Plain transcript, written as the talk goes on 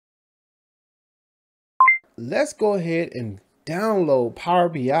let's go ahead and download Power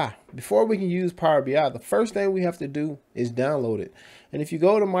BI. Before we can use Power BI, the first thing we have to do is download it. And if you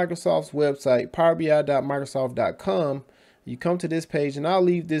go to Microsoft's website, powerbi.microsoft.com, you come to this page, and I'll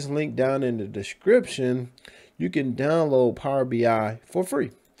leave this link down in the description. You can download Power BI for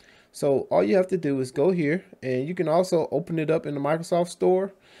free. So all you have to do is go here, and you can also open it up in the Microsoft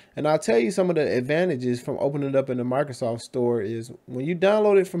Store. And I'll tell you some of the advantages from opening it up in the Microsoft Store is when you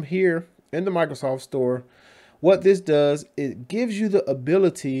download it from here in the Microsoft Store, what this does, it gives you the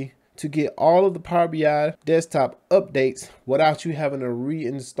ability to get all of the Power BI desktop updates without you having to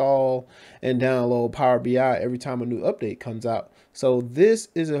reinstall and download Power BI every time a new update comes out. So this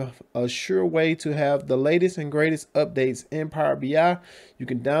is a sure way to have the latest and greatest updates in Power BI. You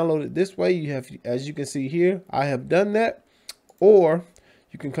can download it this way. You have, as you can see here, I have done that. Or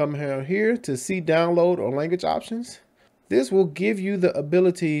you can come here to see download or language options. This will give you the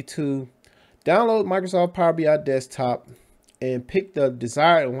ability to download Microsoft Power BI Desktop and pick the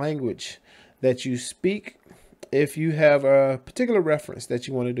desired language that you speak if you have a particular reference that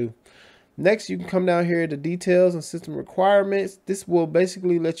you want to do. Next, you can come down here to details and system requirements. This will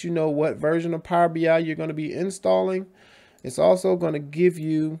basically let you know what version of Power BI you're going to be installing. It's also going to give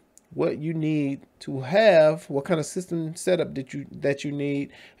you what you need to have, what kind of system setup that you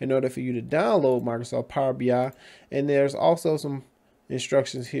need in order for you to download Microsoft Power BI. And there's also some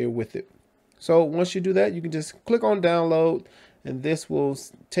instructions here with it. So once you do that, you can just click on download, and this will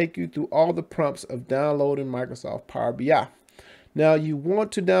take you through all the prompts of downloading Microsoft Power BI. Now you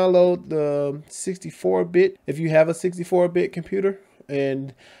want to download the 64-bit if you have a 64-bit computer,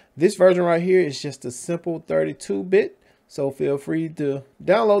 and this version right here is just a simple 32-bit. So feel free to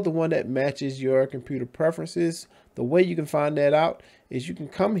download the one that matches your computer preferences. The way you can find that out is you can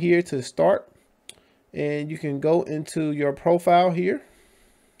come here to start, and you can go into your profile here,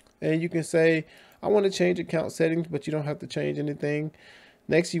 and you can say, I want to change account settings, but you don't have to change anything.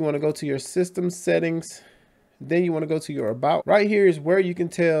 Next, you want to go to your system settings. Then you want to go to your about. Right here is where you can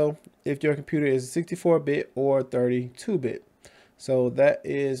tell if your computer is 64-bit or 32-bit. So that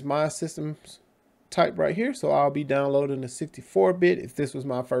is my system type right here. So I'll be downloading the 64-bit if this was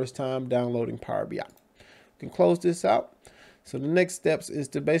my first time downloading Power BI. You can close this out. So the next steps is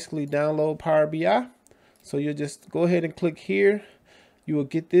to basically download Power BI. So you'll just go ahead and click here. You will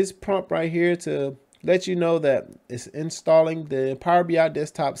get this prompt right here to let you know that it's installing the Power BI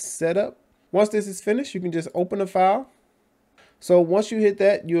desktop setup. Once this is finished, you can just open the file. So once you hit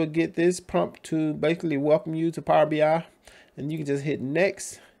that, you'll get this prompt to basically welcome you to Power BI, and you can just hit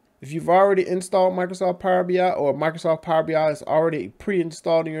next. If you've already installed Microsoft Power BI, or Microsoft Power BI is already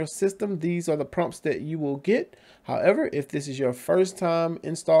pre-installed in your system, these are the prompts that you will get. However, if this is your first time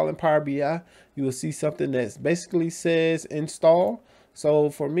installing Power BI, you will see something that basically says install. So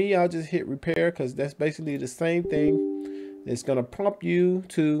for me, I'll just hit repair because that's basically the same thing. It's going to prompt you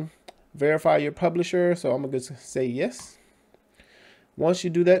to verify your publisher. So I'm going to say yes. Once you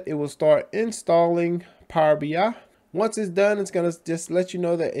do that, it will start installing Power BI. Once it's done, it's going to just let you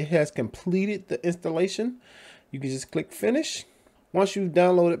know that it has completed the installation. You can just click finish. Once you've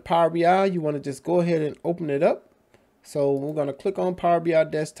downloaded Power BI, you want to just go ahead and open it up. So we're going to click on Power BI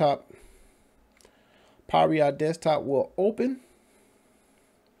Desktop. Power BI Desktop will open.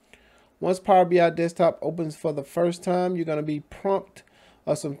 Once Power BI Desktop opens for the first time, you're going to be prompted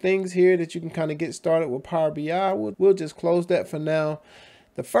some things here that you can kind of get started with Power BI. We'll just close that for now.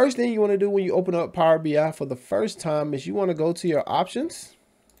 The first thing you want to do when you open up Power BI for the first time is you want to go to your options.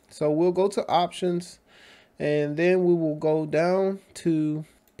 So we'll go to options, and then we will go down to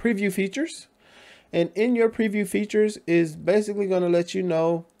preview features. And in your preview features is basically going to let you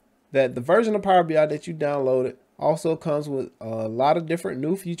know that the version of Power BI that you downloaded also comes with a lot of different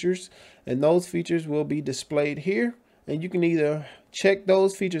new features, and those features will be displayed here. And you can either check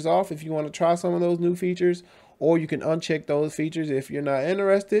those features off if you want to try some of those new features, or you can uncheck those features if you're not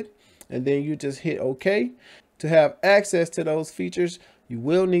interested, and then you just hit OK. To have access to those features, you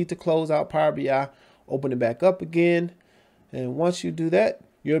will need to close out Power BI, open it back up again, and once you do that,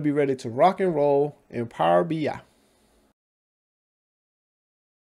 you'll be ready to rock and roll in Power BI.